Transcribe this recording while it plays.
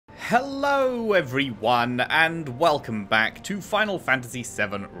Hello everyone, and welcome back to Final Fantasy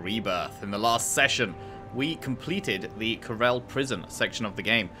VII Rebirth. In the last session, we completed the Corel Prison section of the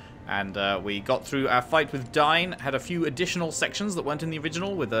game, and we got through our fight with Dyne, had a few additional sections that weren't in the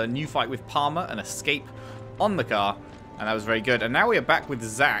original, with a new fight with Palmer, an escape on the car, and that was very good. And now we are back with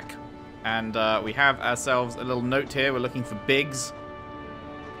Zack, and we have ourselves a little note here. We're looking for Biggs,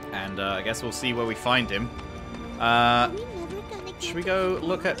 and I guess we'll see where we find him. Should we go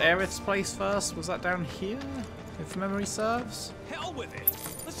look at Aerith's place first? Was that down here, if memory serves? Hell with it.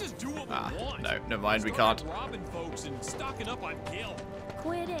 Let's just do what we want. No, never mind, we can't. Robbing folks and stocking up on gil.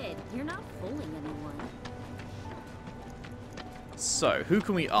 Quit it. You're not fooling anyone. So, who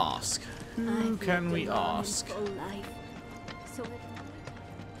can we ask? Who can we ask?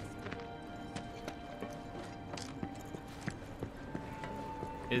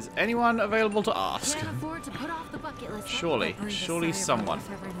 Is anyone available to ask? Can't afford to put off the bucket list. Surely someone.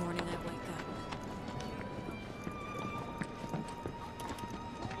 Every morning I wake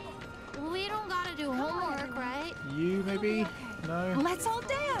up. We don't gotta do homework, right? You maybe? No? Let's all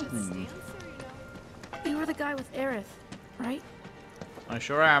dance! You were the guy with Aerith, right? I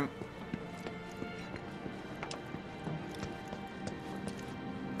sure am.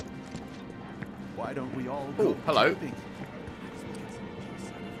 Why don't we all go? Oh, hello. camping?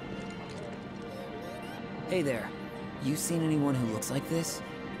 Hey there. You seen anyone who looks like this?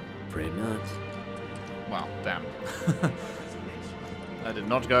 Pretty not. Well, damn. That did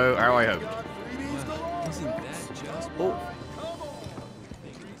not go how I hoped. Isn't that just... Oh,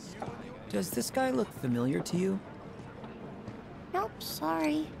 Does this guy look familiar to you? Nope,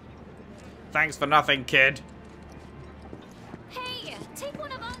 sorry. thanks for nothing, kid. Hey, take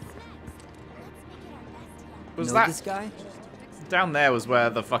one of us next. Let's make it our best. Was know that this guy? down there? Was where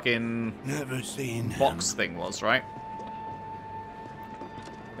the fucking Never seen box thing was, right?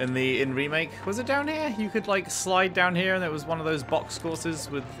 In remake, was it down here? You could like slide down here, and there was one of those box courses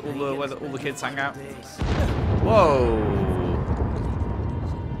with all the where all the kids hang out. Whoa!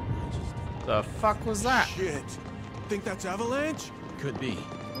 The fuck was that? Shit. Think that's Avalanche? Could be.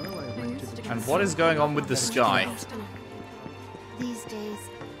 And what is going on with the sky? These days,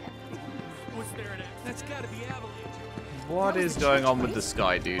 What's there at... That's gotta be Avalanche. What is going on with the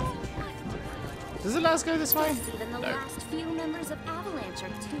sky, dude? Does it let us go this way? even the No. last few members of Avalanche are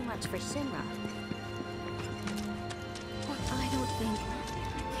too much for Shinra. But I don't think.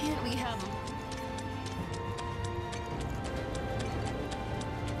 Can't we have them?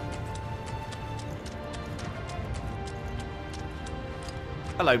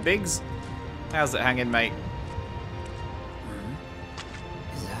 Hello, Biggs. How's it hanging, mate?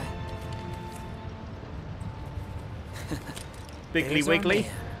 Is that... Biggly There's our wiggly.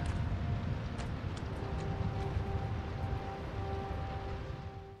 man.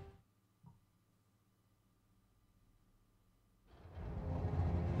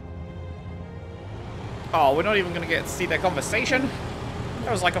 Oh, we're not even going to get to see their conversation?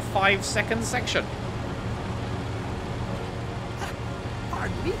 That was like a 5-second section.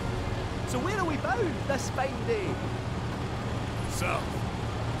 Pardon me? So where are we bound this fine day? South.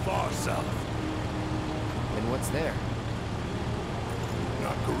 Far south. And what's there?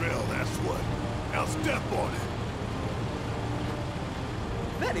 Not Corel, that's what. Now step on it.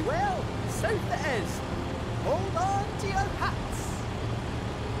 Very well, south it is. Hold on to your hats.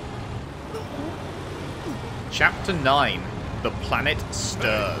 Chapter 9. The Planet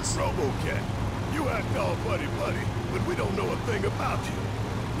Stirs. Hey, Robocat. You act all buddy-buddy, but we don't know a thing about you.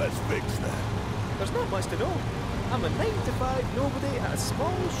 Let's fix that. There's not much to know. I'm a 9-to-5 nobody at a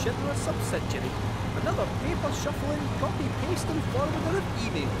small Shinra subsidiary. Another paper-shuffling, copy-pasting forwarder of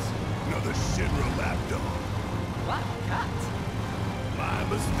emails. Another Shinra lapdog. Black cat. My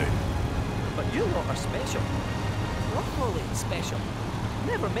mistake. But you lot are special. Properly special.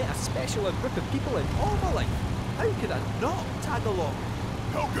 Never met a specialer group of people in all my life. How could I not tag along?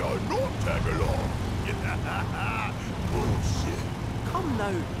 How can I not tag along? Bullshit. Come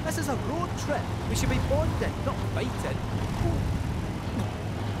now, this is a road trip. We should be bonding, not fighting.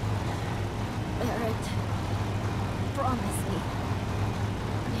 Barrett, promise me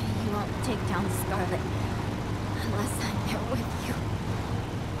you won't take down Scarlet unless I'm there with you.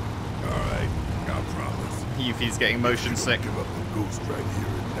 Alright, I promise. Yuffie's getting motion sick. Give up the ghost right here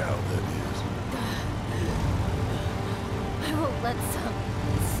and now, that is. I won't let some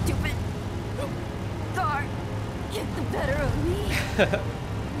stupid guard get the better of me.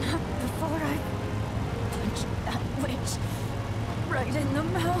 Not before I punch that witch right in the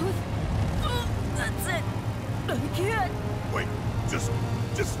mouth. That's it. I can't. Wait, just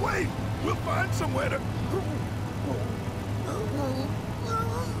wait. We'll find somewhere to...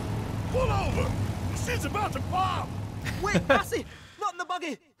 over! Shit's about to pop! Wait, Bessie! Not in the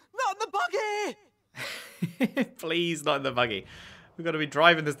buggy! Not in the buggy! Please, not in the buggy. We've got to be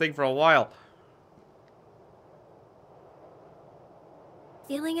driving this thing for a while.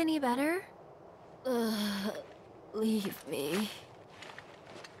 Feeling any better? Leave me.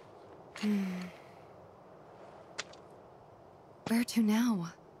 Where to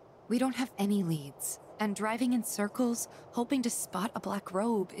now? We don't have any leads. And driving in circles, hoping to spot a black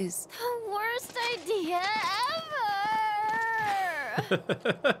robe is... The worst idea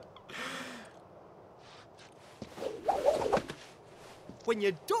ever! When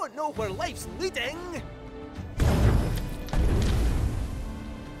you don't know where life's leading,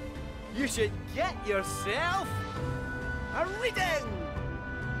 you should get yourself a reading!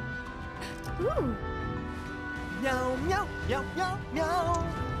 Ooh. Meow, meow, meow, meow, meow.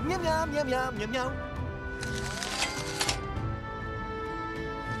 Meow, meow, meow, meow, meow, meow.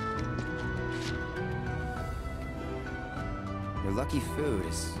 Your lucky food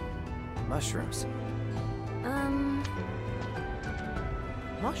is mushrooms.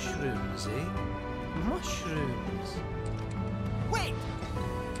 Mushrooms, eh? Mushrooms. Wait!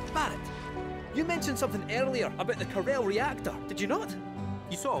 Barrett, you mentioned something earlier about the Corel reactor, did you not?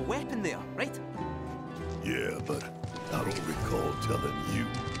 You saw a weapon there, right? Yeah, but I don't recall telling you.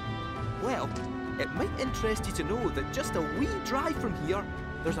 Well, it might interest you to know that just a wee drive from here,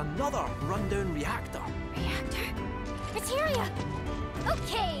 there's another rundown reactor. Reactor? Materia!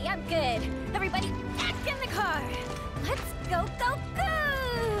 Okay, I'm good. Everybody back in the car. Let's go, go, go!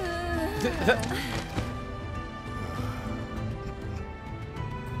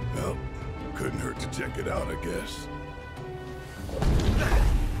 Well, couldn't hurt to check it out, I guess.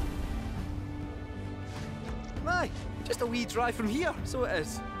 Aye, just a wee drive from here, so it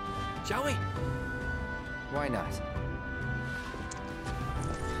is. Shall we? Why not?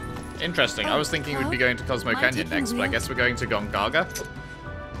 Interesting. I was thinking we'd be going to Cosmo Canyon next, but I guess we're going to Gongaga.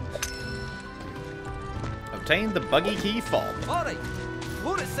 Obtain the buggy key fob. Alright,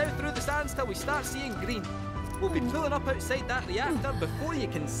 float it south through the sands till we start seeing green. We'll be pulling up outside that reactor before you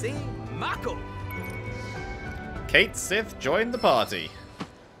can say Mako. Kate Sith joined the party.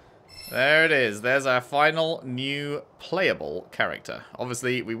 There it is. There's our final new playable character.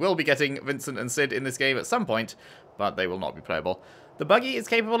 Obviously, we will be getting Vincent and Sid in this game at some point, but they will not be playable. The buggy is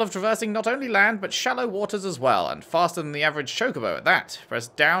capable of traversing not only land, but shallow waters as well, and faster than the average chocobo at that. Press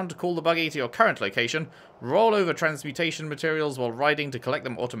down to call the buggy to your current location. Roll over transmutation materials while riding to collect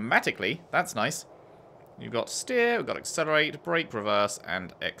them automatically. That's nice. You've got steer, we've got accelerate, brake, reverse,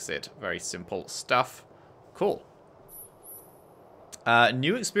 and exit. Very simple stuff. Cool.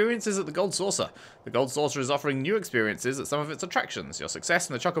 New experiences at the Gold Saucer. The Gold Saucer is offering new experiences at some of its attractions. Your success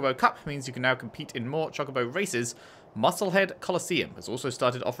in the Chocobo Cup means you can now compete in more Chocobo races. Musclehead Coliseum has also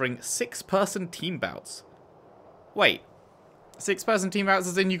started offering 6-person team bouts. Wait, 6-person team bouts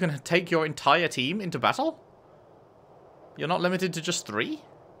as in you can take your entire team into battle? You're not limited to just 3?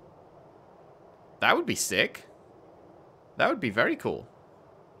 That would be sick. That would be very cool.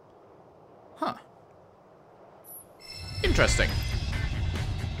 Huh. Interesting.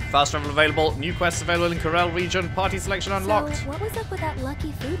 Fast travel available, new quests available in Corel region, party selection unlocked. So, what was up with that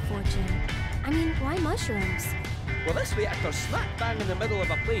lucky food fortune? I mean, why mushrooms? Well, this reactor's smack bang in the middle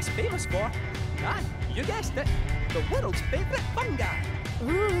of a place famous for, aye, you guessed it, the world's favourite fungi.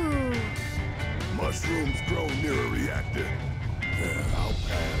 Ooh. Mushrooms grow near a reactor. I'll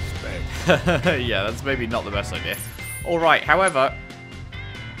pass back. Yeah, that's maybe not the best idea. Alright, however,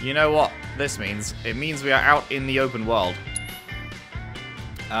 you know what this means? It means we are out in the open world.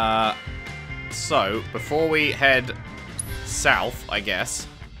 So, before we head south, I guess,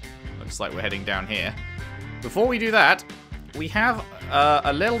 looks like we're heading down here. Before we do that, we have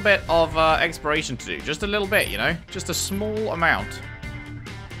a little bit of exploration to do. Just a little bit, you know? Just a small amount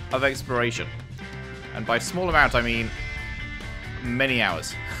of exploration. And by small amount, I mean many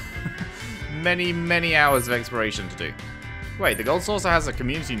hours. many hours of exploration to do. Wait, the Gold Saucer has a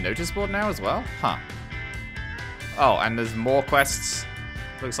community notice board now as well? Huh. Oh, and there's more quests.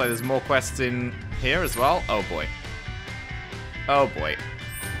 Looks like there's more quests in here as well. Oh boy. Oh boy.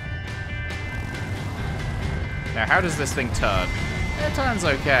 Now, how does this thing turn? It turns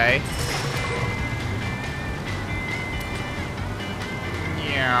okay.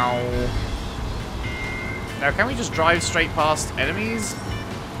 Meow. Now, can we just drive straight past enemies?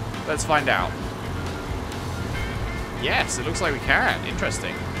 Let's find out. Yes, it looks like we can.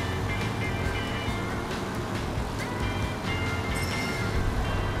 Interesting.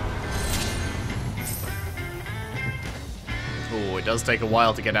 Oh, it does take a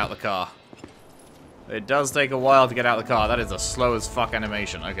while to get out the car. It does take a while to get out the car. That is a slow as fuck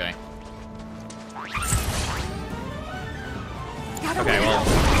animation. Okay. Okay, well.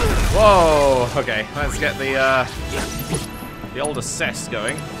 Whoa! Okay, let's get the old assess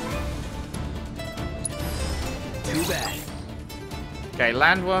going. Too bad. Okay,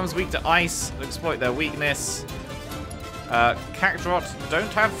 landworms weak to ice, exploit their weakness. Cacturot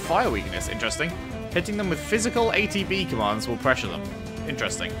don't have fire weakness, interesting. Hitting them with physical ATB commands will pressure them.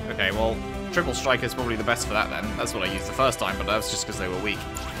 Interesting. Okay, well, triple strike is probably the best for that then. That's what I used the first time, but that was just because they were weak.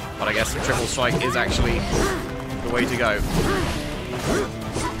 But I guess triple strike is actually the way to go.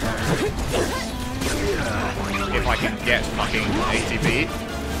 If I can get fucking ATB.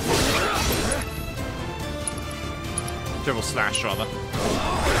 Triple slash, rather.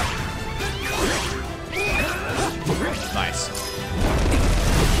 Nice.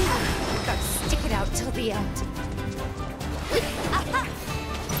 Gotta stick it out till the end.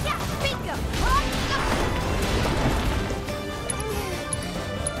 Yeah, bingo!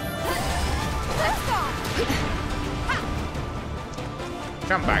 Let's go!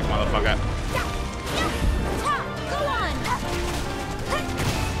 Come back, motherfucker. Go on!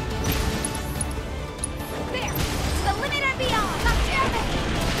 There! To the limit and beyond! Damn it!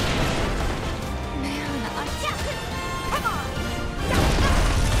 Man, come on!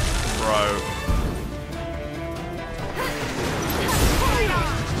 Bro.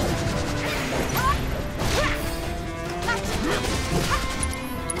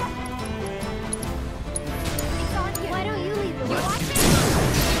 Why don't you leave the watch?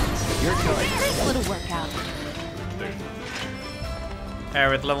 Your choice. Nice little workout.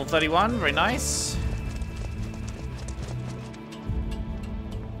 Aerith level 31, very nice.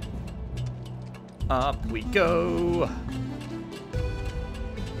 Up we go.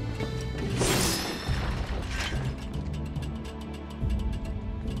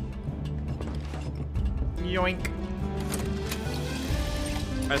 Yoink.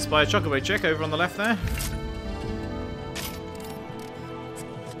 I spy a chocobo chick over on the left there.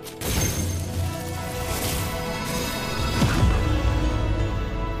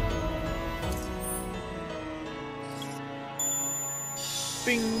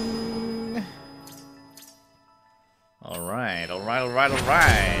 Bing. Alright, alright, alright,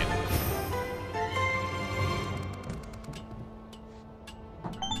 alright.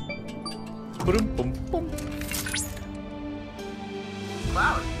 Boom, boom, boom.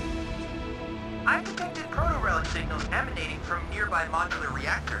 Cloud, I've detected proto-relic signals emanating from nearby modular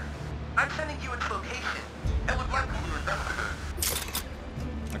reactor. I'm sending you its location. It would like you to investigate.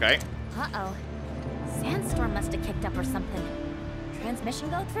 Okay. Uh-oh. Sandstorm must have kicked up or something. Transmission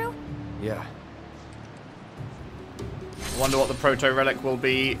go through? Yeah. Wonder what the proto relic will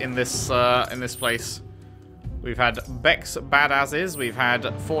be in this place. We've had Beck's Badasses, we've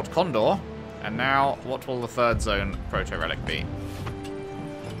had Fort Condor, and now what will the third zone proto relic be?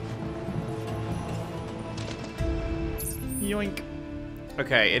 Yoink.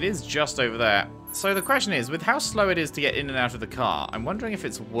 Okay, it is just over there. So the question is, with how slow it is to get in and out of the car, I'm wondering if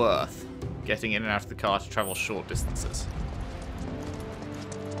it's worth getting in and out of the car to travel short distances.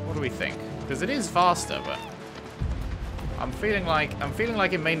 What do we think? Because it is faster, but I'm feeling like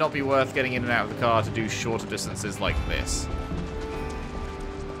it may not be worth getting in and out of the car to do shorter distances like this.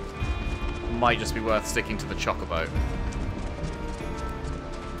 Might just be worth sticking to the chocobo.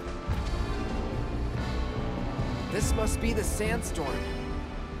 This must be the sandstorm.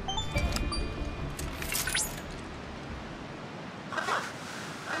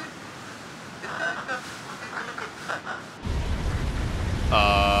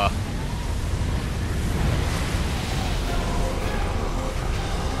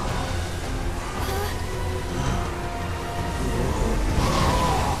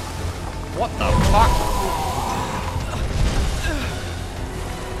 What the fuck?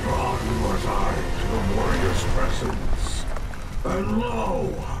 Drawn was I to the warrior's presence, and lo,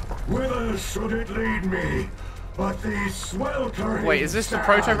 whither should it lead me? But these sweltering. Wait, is this the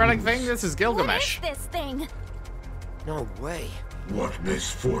proto relic thing? This is Gilgamesh. What is this thing? No way. What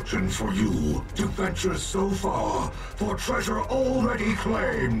misfortune for you to venture so far for treasure already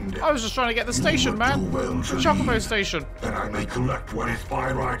claimed. I was just trying to get the station, man. Well The chocobo station. that I may collect what is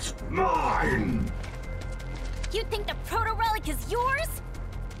by rights mine. You think the proto-relic is yours?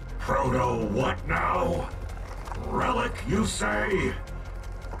 Proto what now? Relic, you say?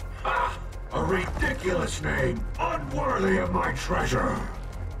 Ah, a ridiculous name, unworthy of my treasure.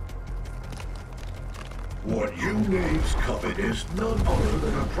 What you knaves covet is none other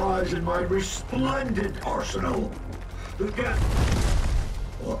than a prize in my resplendent arsenal.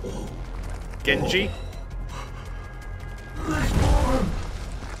 Uh-oh. Genji. This form!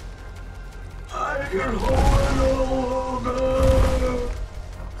 I can hold it no longer!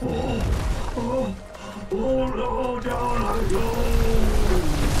 Oh no, down I go!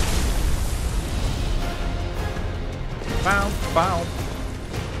 Bow.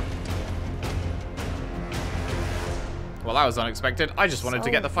 Well, that was unexpected. I just wanted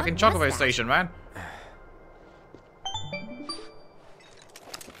to get the fucking Chocobo station, man.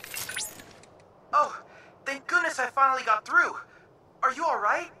 Oh, thank goodness I finally got through. Are you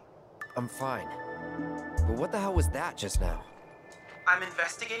alright? I'm fine. But what the hell was that just now? I'm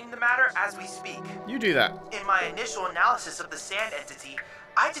investigating the matter as we speak. You do that. In my initial analysis of the sand entity,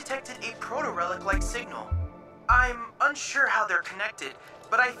 I detected a proto-relic-like signal. I'm unsure how they're connected,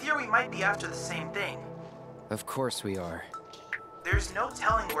 but I fear we might be after the same thing. Of course we are. There's no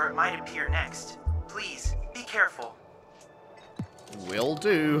telling where it might appear next. Please, be careful. Will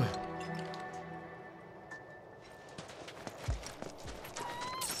do.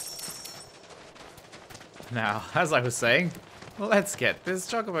 Now, as I was saying, let's get this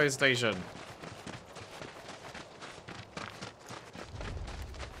Chocobo station.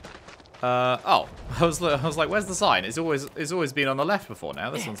 Oh, I was like, where's the sign? It's always been on the left before now.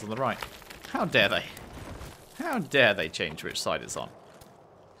 This one's on the right. How dare they? How dare they change which side it's on?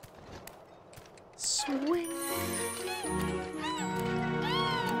 Swing.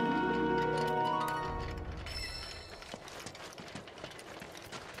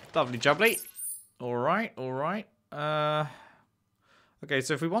 Lovely jubbly. Alright, alright. Okay,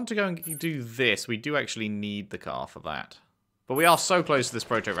 so if we want to go and do this, we do actually need the car for that. But we are so close to this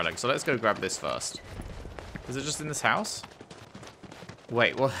proto-relic, so let's go grab this first. Is it just in this house?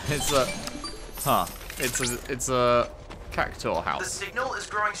 Wait, well, it's a... Huh. It's a Cactuar house. The signal is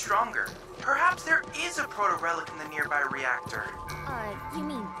growing stronger. Perhaps there is a proto-relic in the nearby reactor. You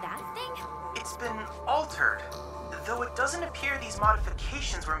mean that thing? It's been altered. Though it doesn't appear these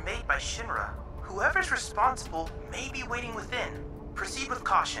modifications were made by Shinra. Whoever's responsible may be waiting within. Proceed with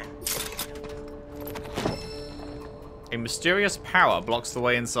caution. A mysterious power blocks the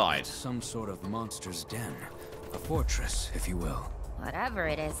way inside. Some sort of monster's den. A fortress, if you will. Whatever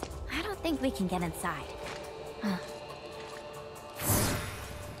it is, I don't think we can get inside.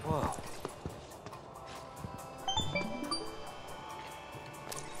 Whoa.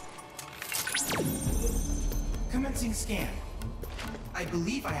 Commencing scan. I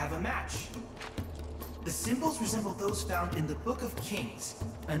believe I have a match. The symbols resemble those found in the Book of Kings,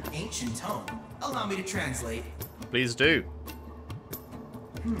 an ancient tome. Allow me to translate. Please do.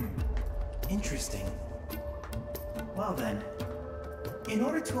 Interesting. Well then, in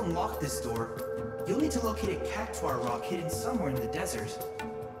order to unlock this door, you'll need to locate a Cactuar rock hidden somewhere in the desert.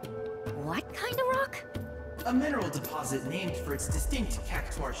 What kind of rock? A mineral deposit named for its distinct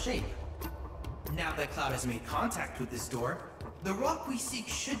Cactuar shape. Now that Cloud has made contact with this door, the rock we seek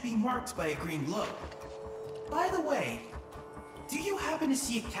should be marked by a green glow. By the way, do you happen to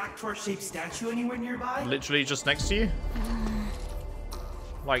see a Cactuar-shaped statue anywhere nearby? Literally just next to you?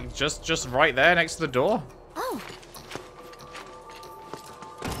 Like, just right there next to the door? Oh.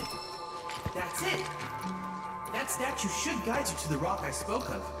 That's it! That statue should guide you to the rock I spoke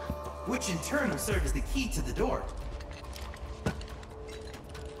of, which in turn will serve as the key to the door.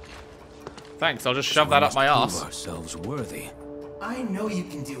 Thanks, I'll just shove that up my arse. Ourselves worthy. I know you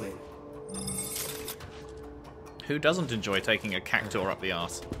can do it. Who doesn't enjoy taking a Cactuar up the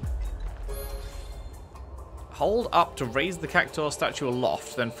arse? Hold up to raise the Cactuar statue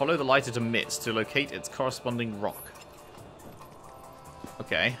aloft, then follow the light it emits to locate its corresponding rock.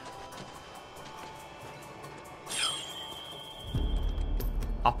 Okay.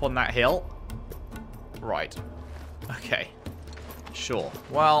 Up on that hill? Right. Okay. Sure.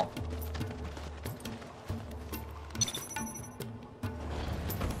 Well...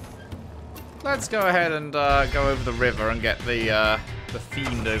 let's go ahead and go over the river and get the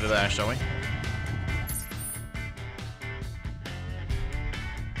fiend over there, shall we?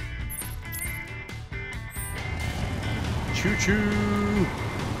 Choo-choo!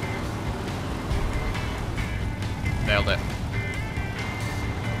 Nailed it.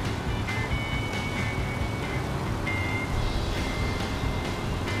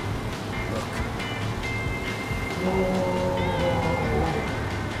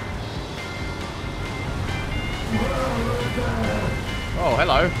 Oh,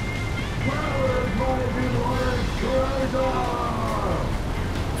 hello.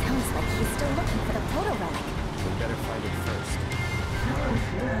 Sounds like he's still looking for the proto-relic. We better find it first.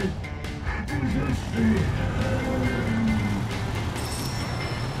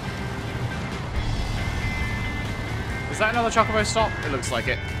 Is that another Chocobo stop? It looks like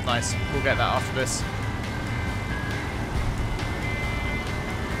it. Nice. We'll get that after this.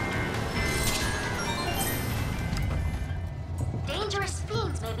 Dangerous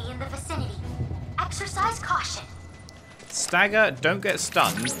fiends may be in the vicinity. Exercise caution. Stagger, don't get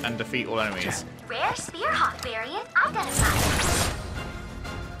stunned, and defeat all enemies. Rare Spearhawk variant identified.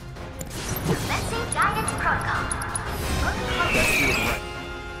 Commencing guidance protocol.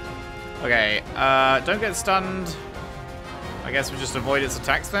 Okay, don't get stunned. I guess we just avoid its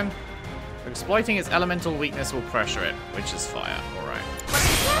attacks then. Exploiting its elemental weakness will pressure it, which is fire. Alright.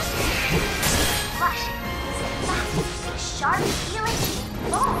 Flush. A sharp, healing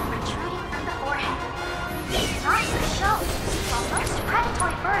bone protruding from the forehead. It's not for show. While most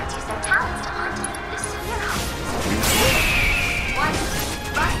predatory birds use their talons to hunt, the Spearhawk uses one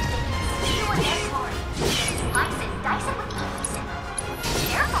rust they can steal in their glory. Slice it, dice it with ease.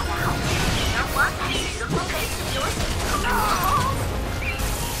 Careful now. You don't want that beautiful face of yours to be cold.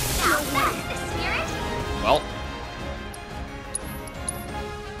 Now that's the spirit. Well.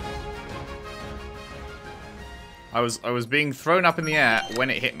 I was being thrown up in the air when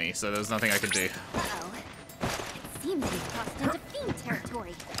it hit me, so there was nothing I could do. Uh-oh. It seems we've crossed into fiend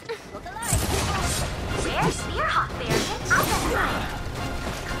territory. Look alive. Rare Spearhawk variant identified.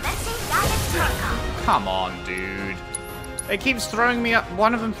 Commencing guidance protocol. Come on, dude. It keeps throwing me up.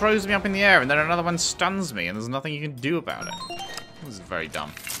 One of them throws me up in the air, and then another one stuns me, and there's nothing you can do about it. This is very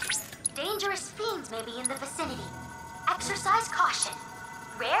dumb. Dangerous fiends may be in the vicinity. Exercise caution.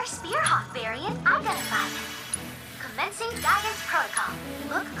 Rare Spearhawk variant identified. Commencing guidance protocol.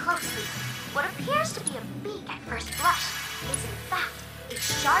 Look closely. What appears to be a beak at first blush is in fact a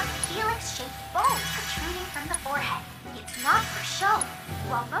sharp helix-shaped bone protruding from the forehead. It's not for show.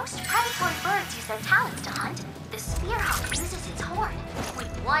 While most predatory birds use their talons to hunt, the Spearhawk uses its horn.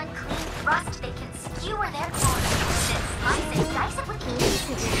 With one clean thrust, they can skewer their glory. Then slice and dice it with ease.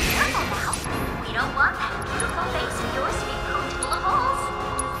 Careful now. We don't want that beautiful face of yours to be poked full of holes.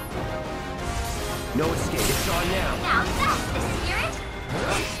 No escape. It's on now. Now that's the spirit.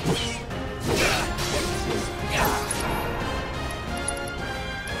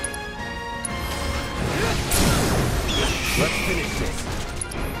 Let's finish this.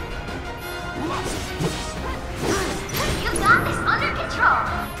 You got this under control.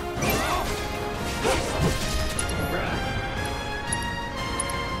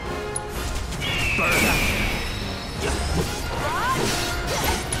 Burn up.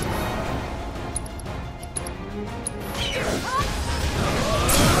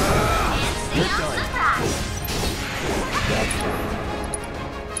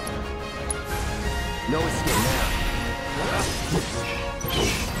 No escape now.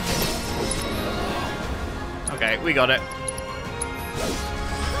 Okay, we got it.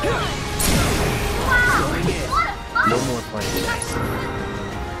 No more playing nice.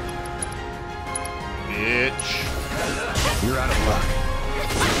 Bitch. You're out of luck.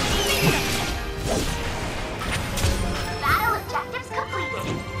 Battle objectives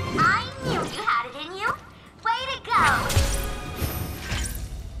completed. I knew you had it in you. Way to go.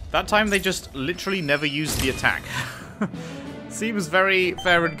 That time they just literally never used the attack. Seems very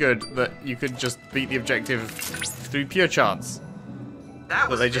fair and good that you could just beat the objective through pure chance. That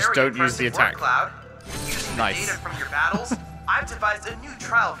was they just very don't use the impressive attack. work, Cloud. Using Nice. the data from your battles, I've devised a new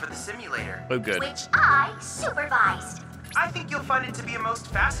trial for the simulator. Oh, good. Which I supervised. I think you'll find it to be a most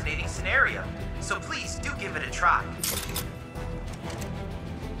fascinating scenario, so please do give it a try.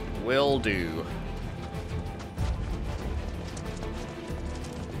 Will do.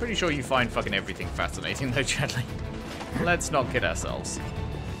 Pretty sure you find fucking everything fascinating though, Chadley. Let's not kid ourselves.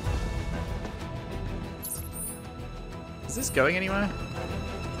 Is this going anywhere?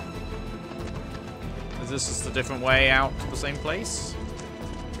 Is this just a different way out to the same place?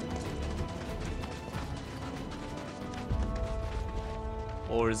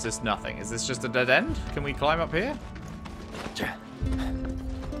 Or is this nothing? Is this just a dead end? Can we climb up here?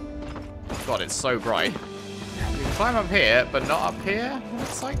 God, it's so bright. We can climb up here, but not up here, it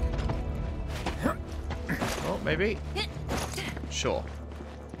looks like. Oh, maybe. Sure.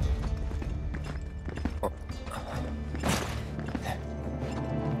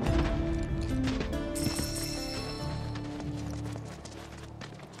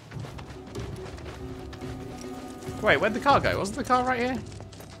 Wait, where'd the car go? Wasn't the car right here?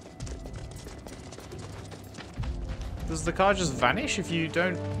 Does the car just vanish if you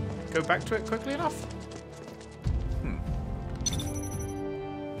don't go back to it quickly enough?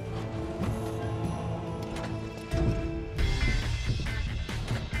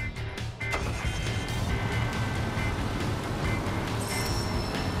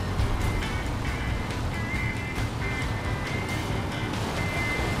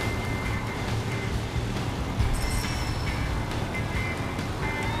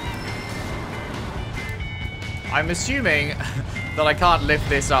 I'm assuming that I can't lift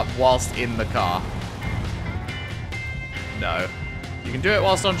this up whilst in the car. No. You can do it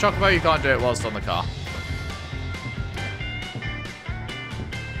whilst on Chocobo, you can't do it whilst on the car.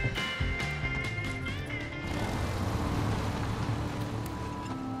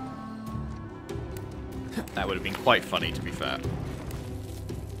 That would have been quite funny, to be fair.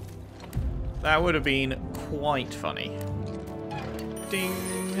 That would have been quite funny. Ding.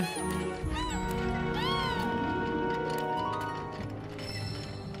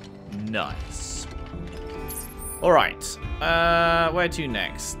 Nice. Alright. Where to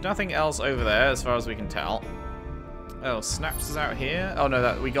next? Nothing else over there, as far as we can tell. Oh, Snaps is out here? Oh,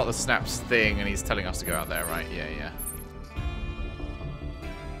 no, we got the Snaps thing, and he's telling us to go out there, right? Yeah, yeah.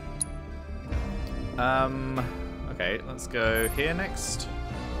 Okay, let's go here next.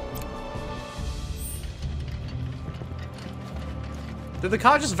 Did the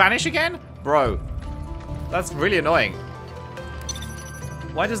car just vanish again? Bro, that's really annoying.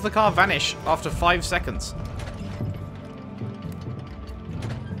 Why does the car vanish after 5 seconds?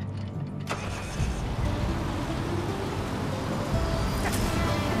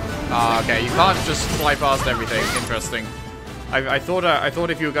 Ah, okay, you can't just fly past everything. Interesting. I thought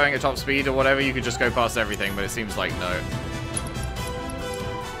if you were going at top speed or whatever, you could just go past everything, but it seems like no.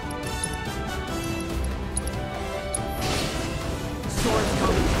 Sword's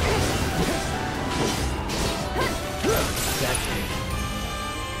coming. That's it.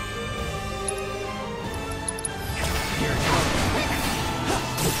 Here it comes.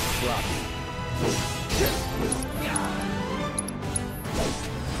 Drop.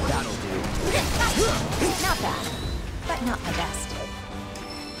 That'll do. Not bad, but not my best.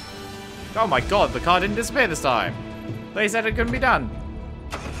 Oh my god, the car didn't disappear this time. They said it couldn't be done.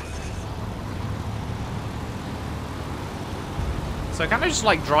 So can I just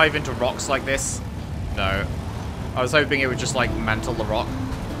like drive into rocks like this? No. I was hoping it would just like mantle the rock.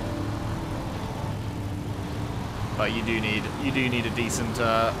 But you do need a decent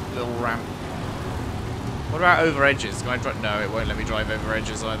little ramp. What about over edges? Can I drive? No, it won't let me drive over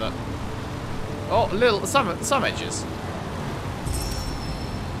edges either. Oh, some edges.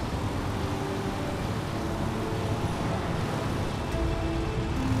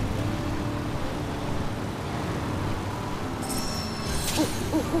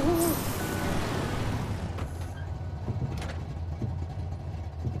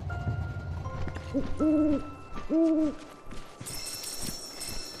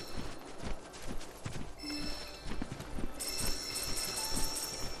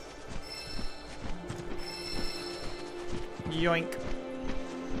 Yoink.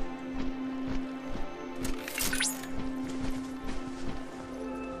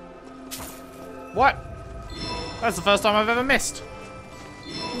 What? That's the first time I've ever missed.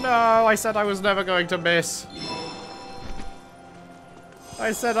 No, I said I was never going to miss.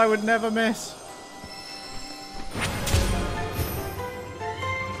 I said I would never miss.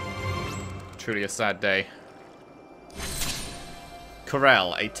 Truly a sad day.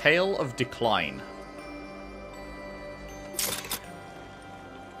 Corel, A Tale of Decline.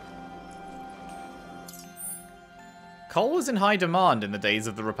 Coal was in high demand in the days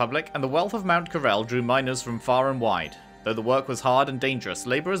of the Republic, and the wealth of Mount Corel drew miners from far and wide. Though the work was hard and dangerous,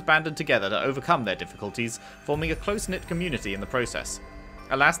 labourers banded together to overcome their difficulties, forming a close-knit community in the process.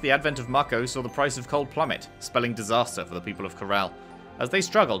 Alas, the advent of Mako saw the price of coal plummet, spelling disaster for the people of Corel. As they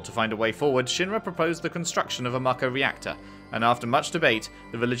struggled to find a way forward, Shinra proposed the construction of a Mako reactor, and after much debate,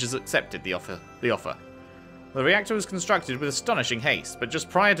 the villagers accepted the offer. The reactor was constructed with astonishing haste, but just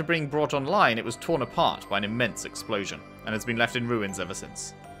prior to being brought online, it was torn apart by an immense explosion, and has been left in ruins ever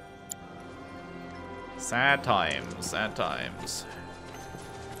since. Sad times, sad times.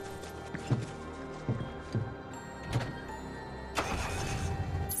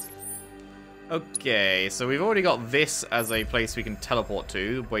 Okay, so we've already got this as a place we can teleport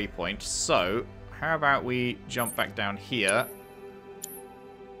to, the waypoint, so how about we jump back down here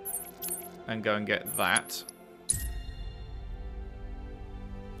and go and get that.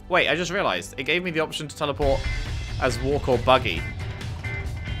 Wait, I just realized. It gave me the option to teleport as walk or buggy.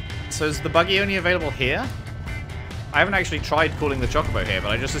 So is the buggy only available here? I haven't actually tried calling the Chocobo here,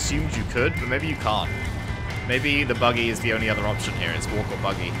 but I just assumed you could, but maybe you can't. Maybe the buggy is the only other option here. It's walk or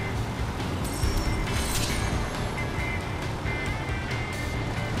buggy.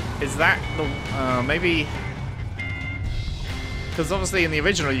 Is that the... maybe... Because obviously in the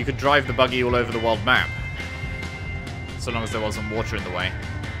original you could drive the buggy all over the world map. So long as there wasn't water in the way.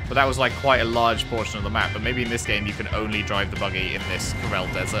 But that was like quite a large portion of the map. But maybe in this game you can only drive the buggy in this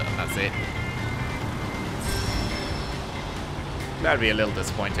Corel desert and that's it. That'd be a little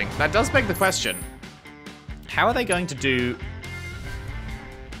disappointing. That does beg the question. How are they going to do...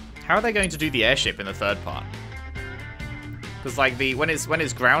 How are they going to do the airship in the third part? Because like when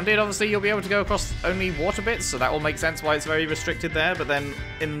it's grounded, obviously you'll be able to go across only water bits, so that will make sense why it's very restricted there. But then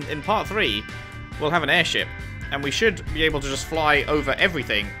in part 3, we'll have an airship, and we should be able to just fly over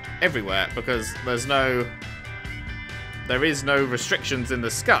everything, everywhere, because there is no restrictions in the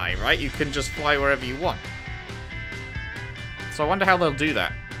sky, right? You can just fly wherever you want. So I wonder how they'll do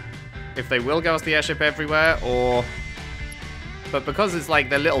that. If they will go as the airship everywhere, or... But because it's like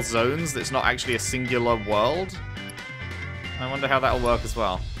they're little zones, it's not actually a singular world. I wonder how that'll work as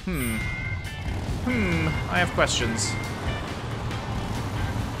well. I have questions.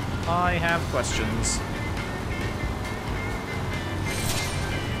 I have questions.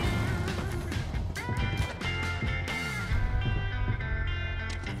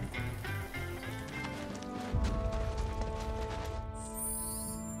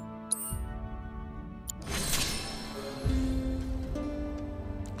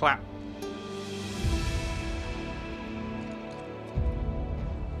 Clap.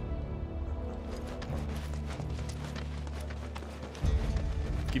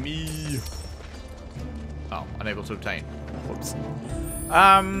 Gimme. Oh, unable to obtain. Whoops.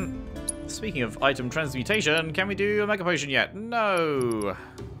 Speaking of item transmutation, can we do a mega potion yet? No.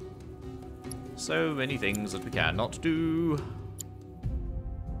 So many things that we cannot do.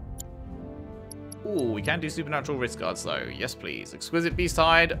 Ooh, we can do supernatural wrist guards though. Yes, please. Exquisite beast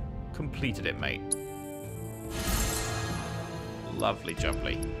hide. Completed it, mate. Lovely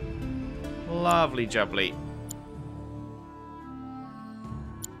jubbly. Lovely jubbly.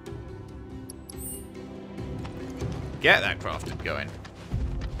 Get that crafted going.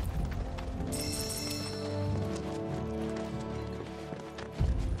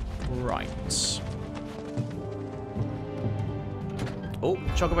 Right. Oh,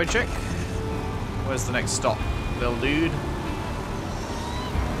 chocobo chick. Where's the next stop, little dude?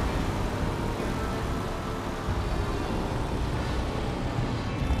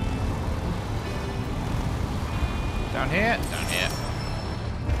 Down here? Down here.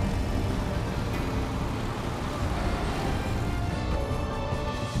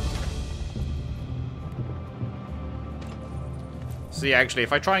 See, actually,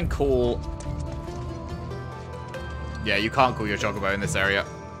 if I try and call... Yeah, you can't call your chocobo in this area.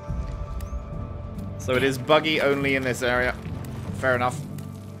 So it is buggy only in this area. Fair enough.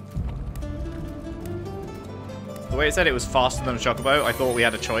 The way it said it was faster than a chocobo, I thought we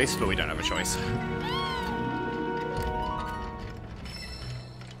had a choice, but we don't have a choice.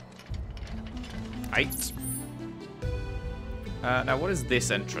 Right. Now, what is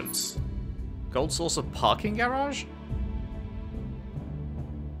this entrance? Gold Saucer parking garage?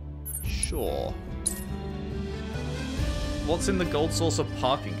 Sure. What's in the Gold Saucer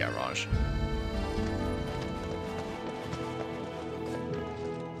parking garage?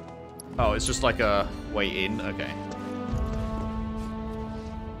 Oh, it's just like a way in? Okay.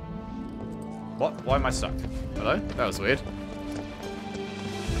 What? Why am I stuck? Hello? That was weird.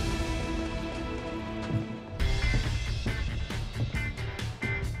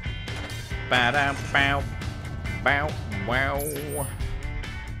 Ba-dam, bow, wow.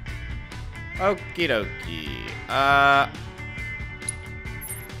 Okie dokie. I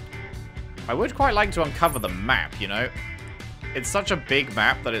would quite like to uncover the map, you know? It's such a big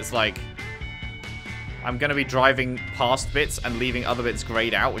map that it's like... I'm going to be driving past bits and leaving other bits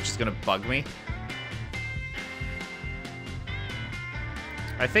grayed out, which is going to bug me.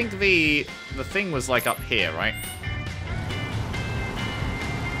 I think the thing was like up here, right?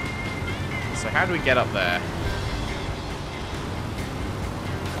 So how do we get up there?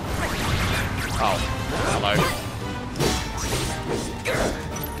 Oh, hello.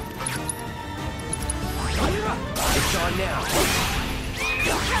 It's on now.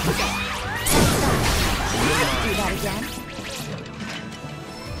 Do that again.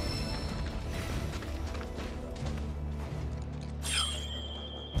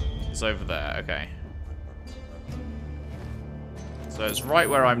 It's over there, okay. So it's right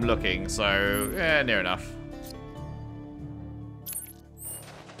where I'm looking, so yeah, near enough.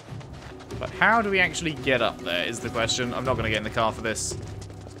 But how do we actually get up there is the question. I'm not going to get in the car for this.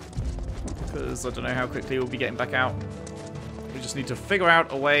 Because I don't know how quickly we'll be getting back out. We just need to figure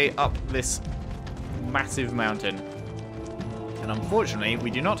out a way up this massive mountain. And unfortunately,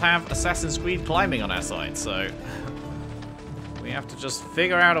 we do not have Assassin's Creed climbing on our side, so... we have to just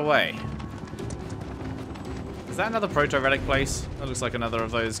figure out a way. Is that another proto-relic place? That looks like another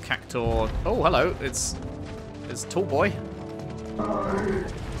of those cactuar... Oh, hello. It's Tall Boy. I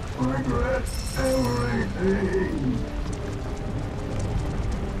regret everything.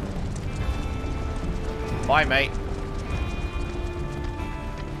 Bye, mate.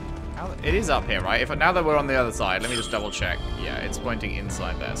 It is up here, right? Now that we're on the other side, let me just double check. Yeah, it's pointing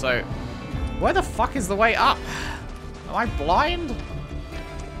inside there. So, where the fuck is the way up? Am I blind?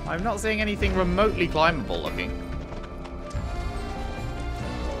 I'm not seeing anything remotely climbable looking.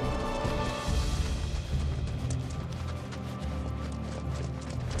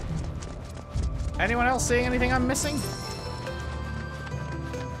 Anyone else seeing anything I'm missing?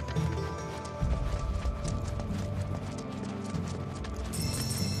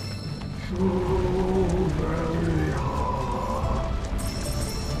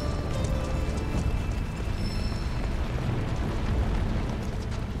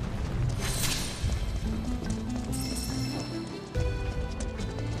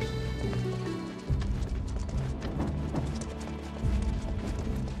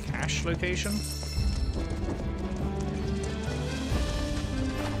 Cache location?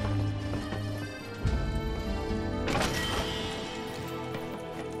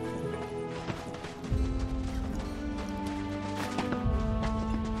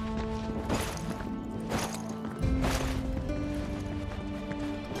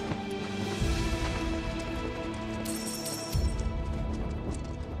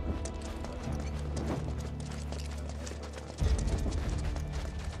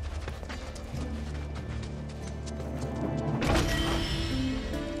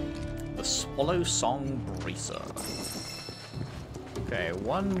 Swallow Song Bracer. Okay,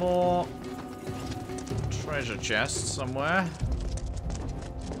 one more treasure chest somewhere.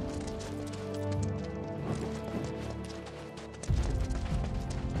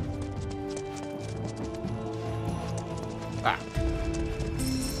 Ah.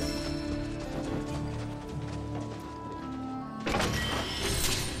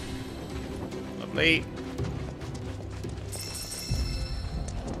 Lovely.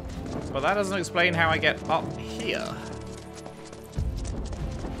 But that doesn't explain how I get up here.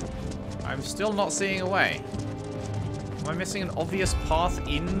 I'm still not seeing a way. Am I missing an obvious path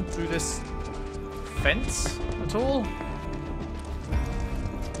in through this fence at all?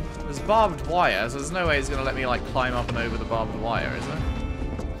 There's barbed wire, so there's no way it's going to let me like climb up and over the barbed wire, is there?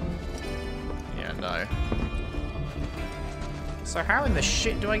 Yeah, no. So how in the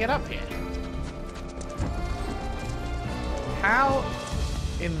shit do I get up here? How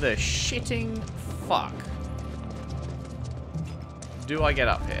in the shitting fuck do I get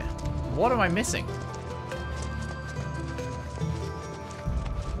up here? What am I missing?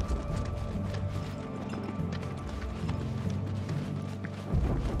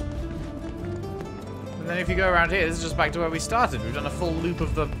 And then if you go around here, this is just back to where we started. We've done a full loop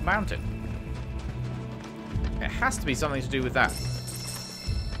of the mountain. It has to be something to do with that.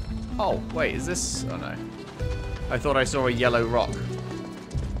 Oh, wait, is this... Oh no. I thought I saw a yellow rock.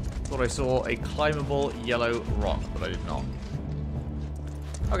 Thought I saw a climbable yellow rock, but I did not.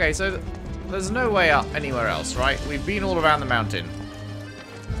 Okay, so there's no way up anywhere else, right? We've been all around the mountain.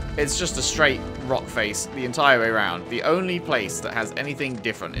 It's just a straight rock face the entire way around. The only place that has anything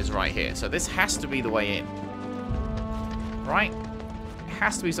different is right here. So this has to be the way in. Right? It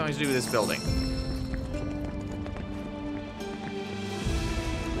has to be something to do with this building.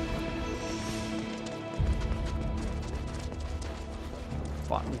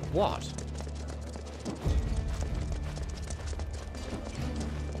 But what?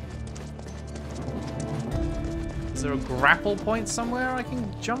 Is there a grapple point somewhere I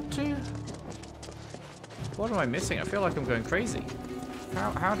can jump to? What am I missing? I feel like I'm going crazy.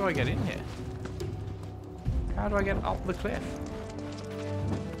 How do I get in here? How do I get up the cliff?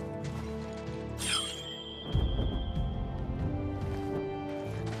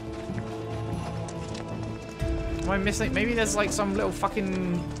 Am I missing? Maybe there's like some little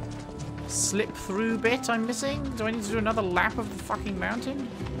fucking slip through bit I'm missing? Do I need to do another lap of the fucking mountain?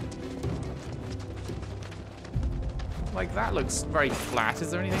 Like that looks very flat.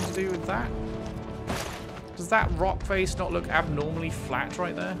 Is there anything to do with that? Does that rock face not look abnormally flat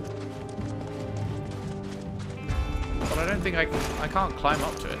right there? But I don't think I can't climb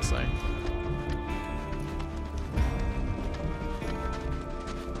up to it, so.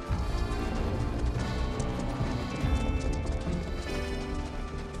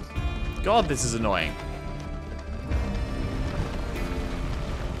 God, this is annoying.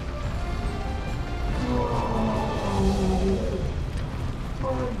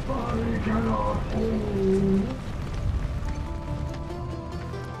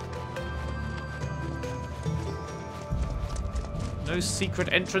 No secret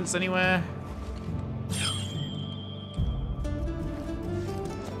entrance anywhere.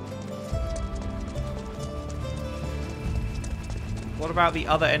 What about the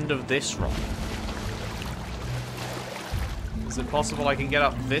other end of this rock? Is it possible I can get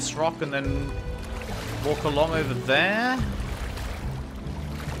up this rock and then walk along over there?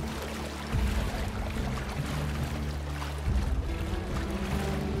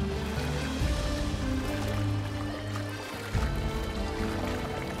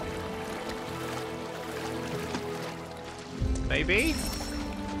 Maybe?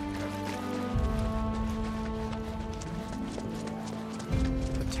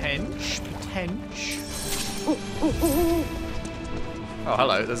 Potential. Oh,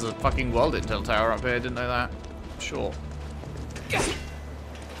 hello. There's a fucking world intel tower up here. Didn't know that. Sure.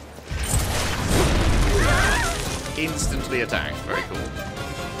 Instantly attacked. Very cool.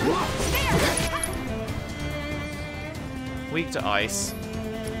 Weak to ice.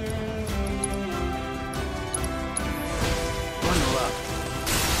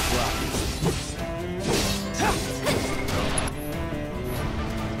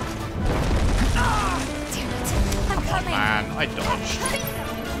 Oh man, I dodged.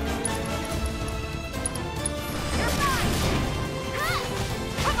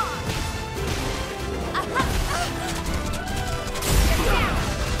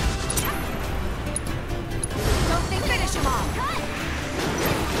 Don't think finish him off.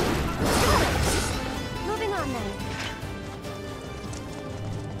 Moving on then.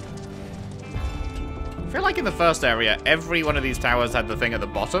 I feel like in the first area, every one of these towers had the thing at the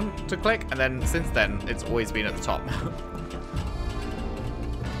bottom to click, and then since then, it's always been at the top.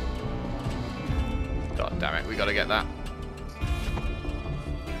 God damn it, we gotta get that.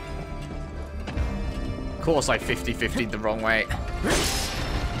 Of course I 50-50'd the wrong way.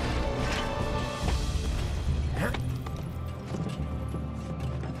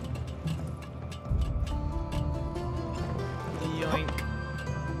 Yoink.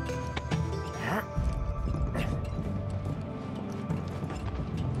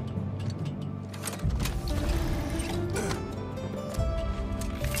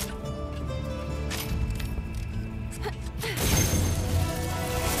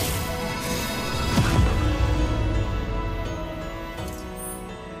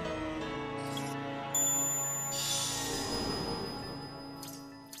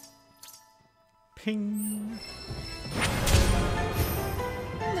 Ping.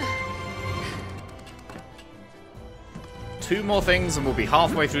 Two more things and we'll be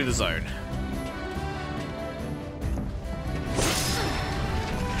halfway through the zone.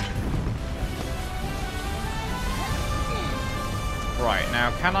 Right,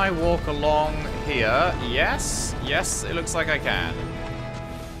 now can I walk along here? Yes, yes, it looks like I can.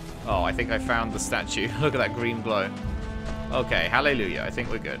 Oh, I think I found the statue. Look at that green glow. Okay, hallelujah, I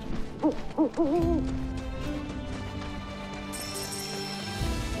think we're good.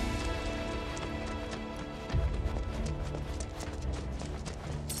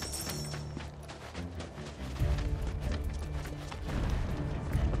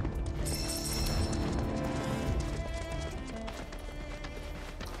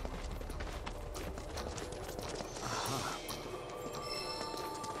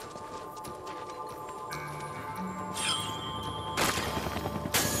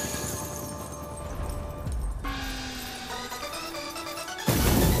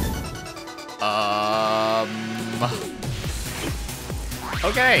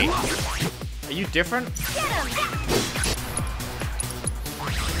 Okay. Are you different? Too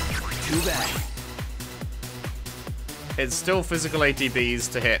bad. It's still physical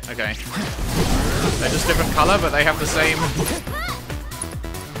ATBs to hit. Okay. They're just different color, but they have the same.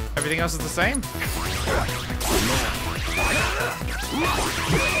 Everything else is the same?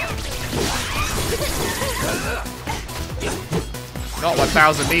 Not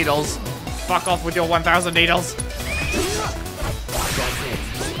 1,000 needles. Fuck off with your 1,000 needles.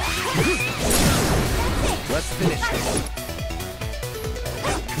 Let's finish this.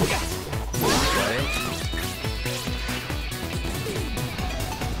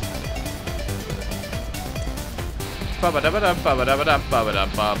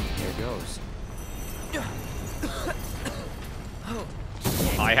 Here goes.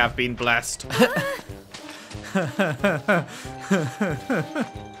 I have been blessed.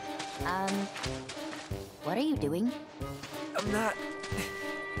 What are you doing? I'm not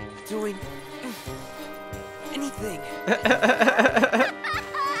doing anything.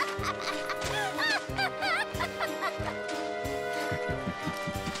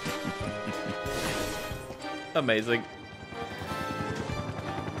 Amazing.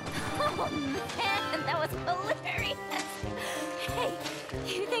 Oh man, that was hilarious. Hey,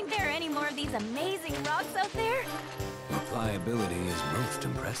 do you think there are any more of these amazing rocks out there? Pliability is most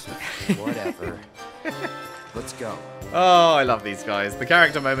impressive. Whatever. Let's go. Oh, I love these guys. The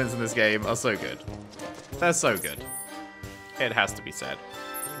character moments in this game are so good. They're so good. It has to be said.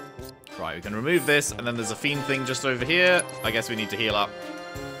 Right, we can remove this, and then there's a fiend thing just over here. I guess we need to heal up.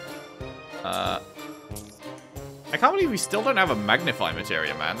 I can't believe we still don't have a magnify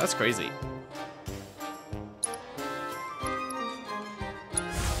materia, man. That's crazy.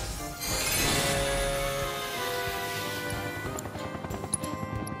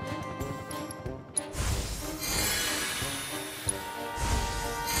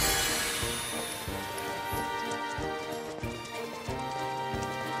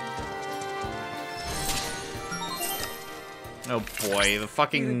 Oh boy, the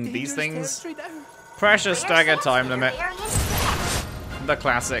fucking these things. Pressure stagger time limit. The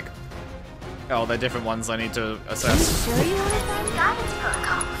classic. Oh, they're different ones I need to assess.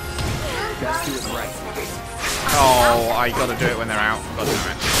 Oh, I gotta do it when they're out. God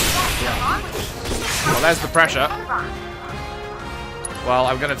damn it. Well, there's the pressure. Well,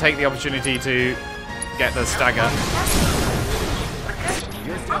 I'm gonna take the opportunity to get the stagger.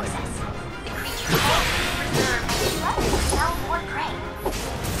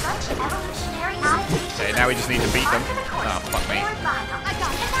 Okay, now we just need to beat them. Oh, fuck me.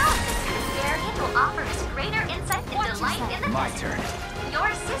 My turn. Your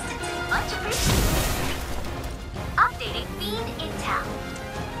assistance is much appreciated. Updating Fiend Intel.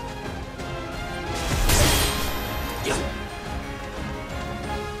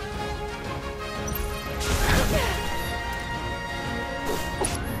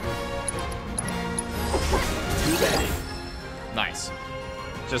 Nice.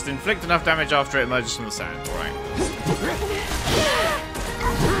 Just inflict enough damage after it emerges from the sand. Alright.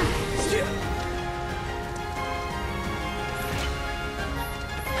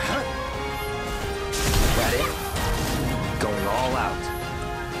 Got it? Going all out.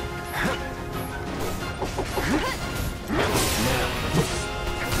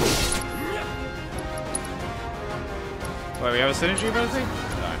 Wait, we have a synergy ability?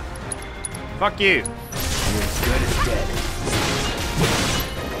 No. Fuck you. You're as good as dead.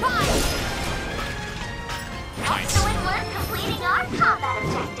 Excellent work completing our combat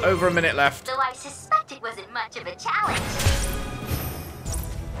objective. Over a minute left. Though I suspect it wasn't much of a challenge.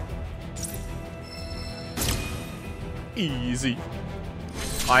 Easy.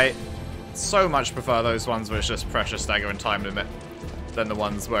 I so much prefer those ones where it's just pressure stagger and time limit than the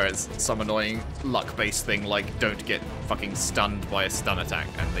ones where it's some annoying luck-based thing like don't get fucking stunned by a stun attack,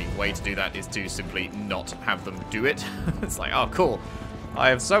 and the way to do that is to simply not have them do it. It's like, oh cool, I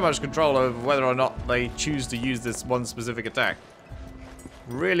have so much control over whether or not they choose to use this one specific attack.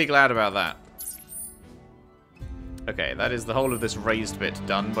 Really glad about that. Okay, that is the whole of this raised bit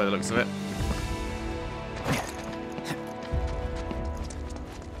done by the looks of it.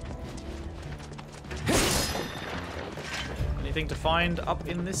 Anything to find up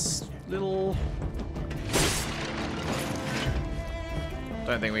in this little...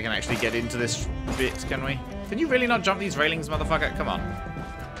 Don't think we can actually get into this bit, can we? Can you really not jump these railings, motherfucker? Come on.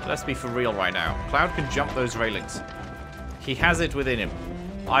 Let's be for real right now. Cloud can jump those railings. He has it within him.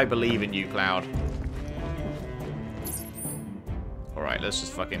 I believe in you, Cloud. Alright, let's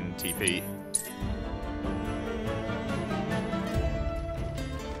just fucking TP.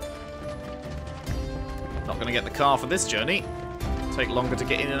 Not gonna get the car for this journey. Take longer to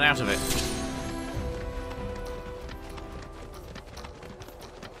get in and out of it.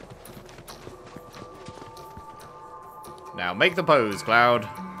 Now make the pose, Cloud.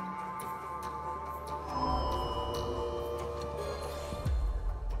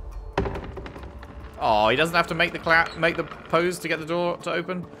 Oh, he doesn't have to make the pose to get the door to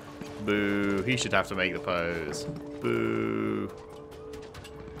open. Boo! He should have to make the pose. Boo!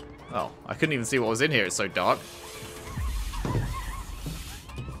 Oh, I couldn't even see what was in here. It's so dark.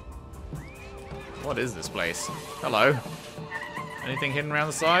 What is this place? Hello. Anything hidden around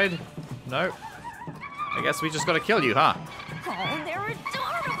the side? No. I guess we just gotta kill you, huh? Oh, they're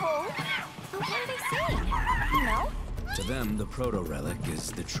adorable. But what are they saying? You know? To them, the proto-relic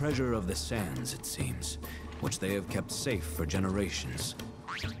is the treasure of the sands, it seems, which they have kept safe for generations.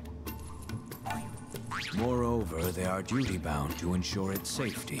 Moreover, they are duty-bound to ensure its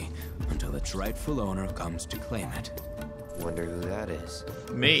safety until its rightful owner comes to claim it. Wonder who that is.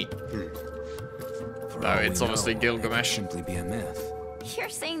 Me. No, it's obviously Gilgamesh. Simply be a myth. You're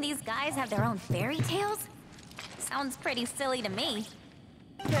saying these guys have their own fairy tales? Sounds pretty silly to me.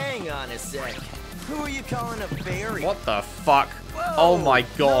 Hang on a sec. Who are you calling a fairy? What the fuck? Whoa, oh my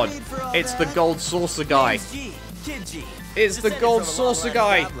god. It's the gold saucer guy. It's the gold saucer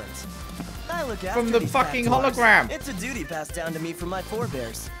guy. From the fucking hologram. It's a duty passed down to me from my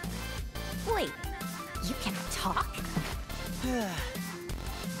forebears. Wait, you can talk?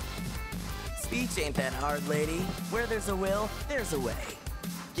 Speech ain't that hard, lady. Where there's a will, there's a way.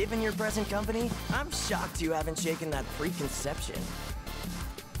 Given your present company, I'm shocked you haven't shaken that preconception.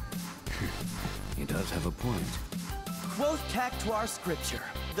 He does have a point. Quote Cactuar scripture,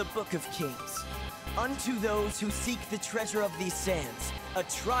 the Book of Kings. Unto those who seek the treasure of these sands, a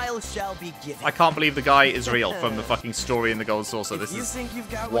trial shall be given. I can't believe the guy is real from the fucking story in the Gold Saucer. This If you is think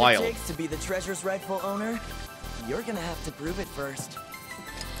you've got wild. what it takes to be the treasure's rightful owner, you're gonna have to prove it first.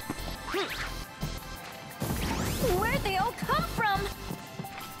 Where'd they all come from?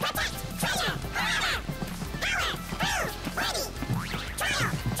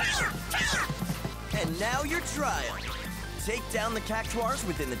 And now your trial. Take down the Cactuars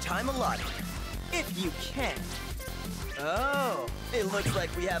within the time allotted. If you can. Oh, it looks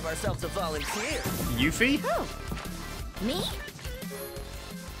like we have ourselves a volunteer. Yuffie? Who? Me?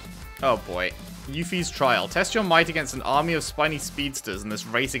 Oh boy. Yuffie's trial. Test your might against an army of spiny speedsters in this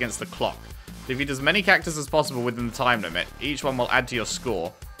race against the clock. Defeat as many cactus as possible within the time limit. Each one will add to your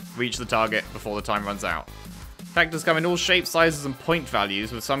score. Reach the target before the time runs out. Cactus come in all shapes, sizes, and point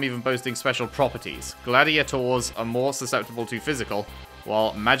values, with some even boasting special properties. Gladiators are more susceptible to physical,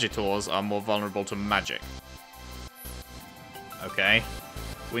 while Magitors are more vulnerable to magic. Okay.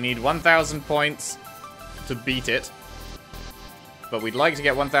 We need 1,000 points to beat it. But we'd like to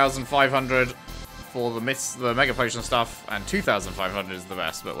get 1,500 for the Mega Potion stuff, and 2,500 is the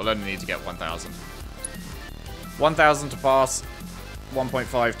best, but we'll only need to get 1,000. 1,000 to pass, 1.5,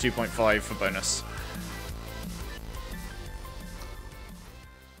 2.5 for bonus.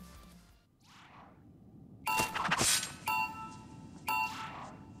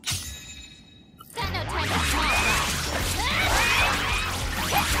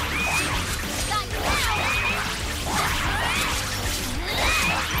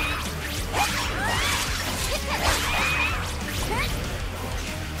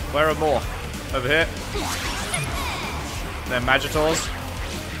 Where are more? Over here. They're Magitors.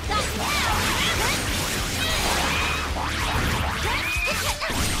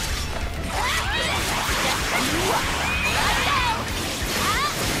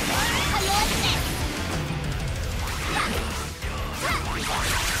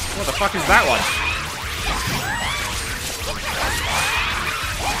 What the fuck is that one?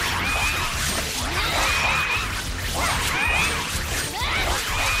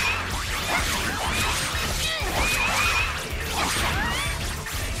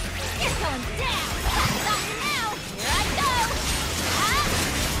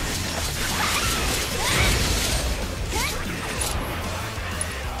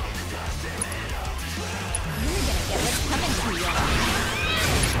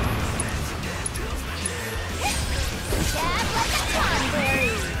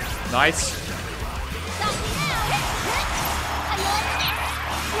 Nice.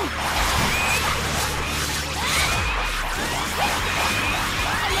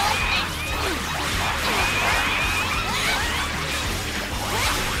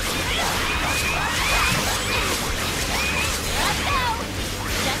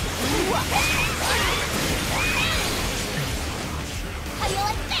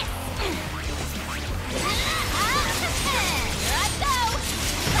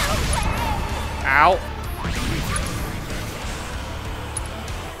 Ow.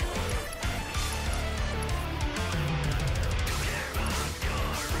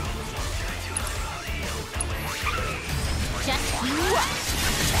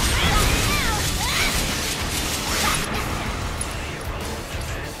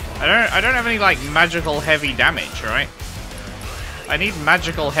 I don't have any like magical heavy damage, right? I need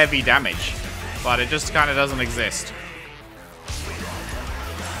magical heavy damage, but it just kind of doesn't exist.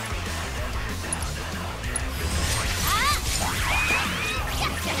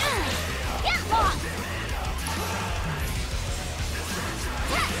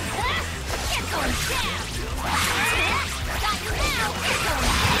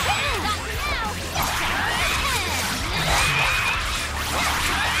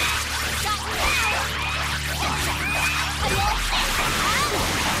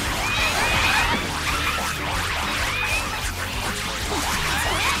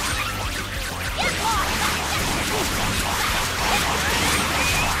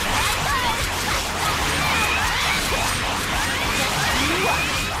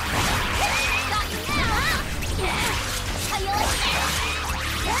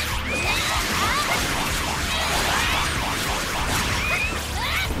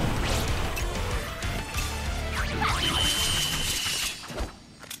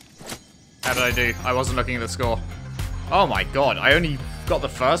 How did I do? I wasn't looking at the score. Oh my god, I only got the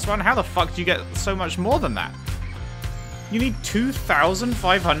first one? How the fuck do you get so much more than that? You need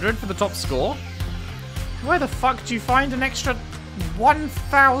 2,500 for the top score? Where the fuck do you find an extra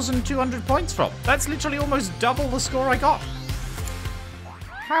 1,200 points from? That's literally almost double the score I got.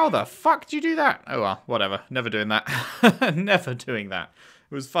 How the fuck do you do that? Oh well, whatever. Never doing that. Never doing that.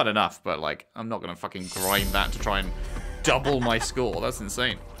 It was fun enough, but like, I'm not gonna fucking grind that to try and double my score. That's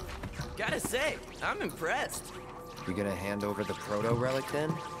insane. Gotta say, I'm impressed. You gonna hand over the proto relic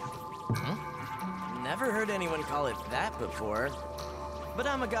then? Never heard anyone call it that before. But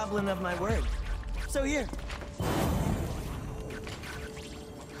I'm a goblin of my word. So here.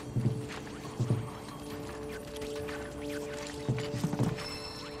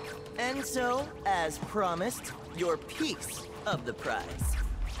 And so, as promised, your piece of the prize.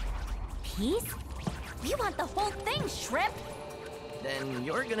 Piece? We want the whole thing, Shrimp! Then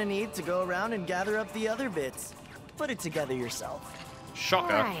you're gonna need to go around and gather up the other bits. Put it together yourself.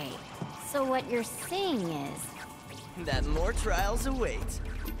 Shocker. Right. So what you're saying is... that more trials await.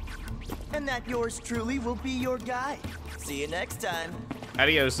 And that yours truly will be your guide. See you next time.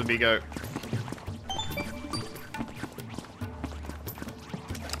 Adios, amigo.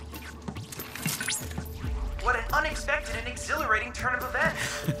 What an unexpected and exhilarating turn of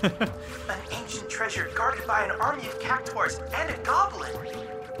events! An ancient treasure guarded by an army of cactuars and a goblin!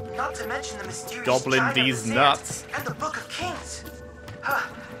 Not to mention the mysterious Goblin giant of the these sands nuts. and the Book of Kings!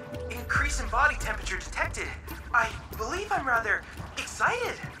 Increase in body temperature detected. I believe I'm rather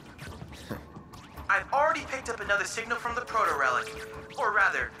excited. I've already picked up another signal from the proto-relic, or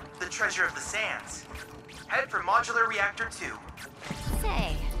rather, the treasure of the sands. Head for modular reactor 2.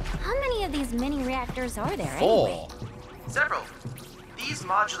 Say, how many of these mini reactors are there 4. anyway? Several. These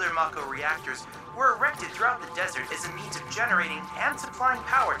modular Mako reactors were erected throughout the desert as a means of generating and supplying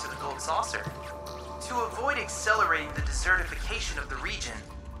power to the gold saucer. To avoid accelerating the desertification of the region,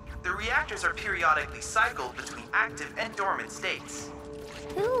 the reactors are periodically cycled between active and dormant states.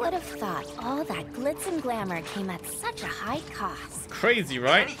 Who would have thought all that glitz and glamour came at such a high cost? Crazy,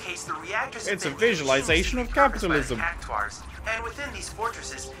 right? In any case, the reactors It's a have been visualization of capitalism. Cactuars, and within these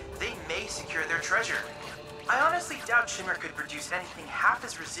fortresses, they may secure their treasure. I honestly doubt Shinra could produce anything half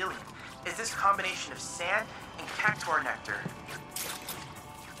as resilient as this combination of sand and cactuar nectar.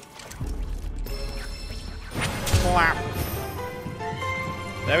 Clap.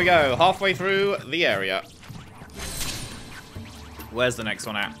 There we go, halfway through the area. Where's the next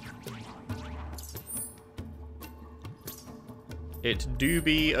one at? It do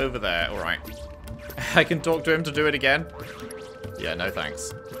be over there, alright. I can talk to him to do it again? Yeah, no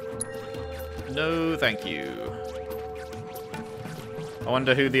thanks. No thank you. I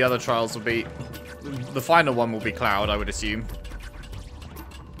wonder who the other trials will be. The final one will be Cloud, I would assume.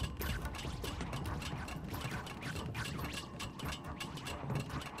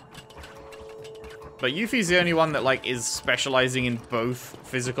 But Yuffie's the only one that, like, is specializing in both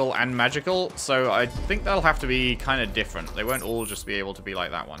physical and magical, so I think that'll have to be kind of different. They won't all just be able to be like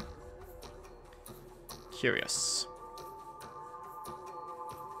that one. Curious.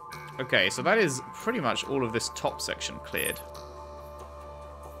 Okay, so that is pretty much all of this top section cleared.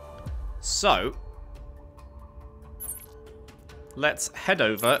 So, let's head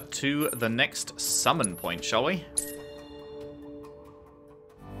over to the next summon point, shall we?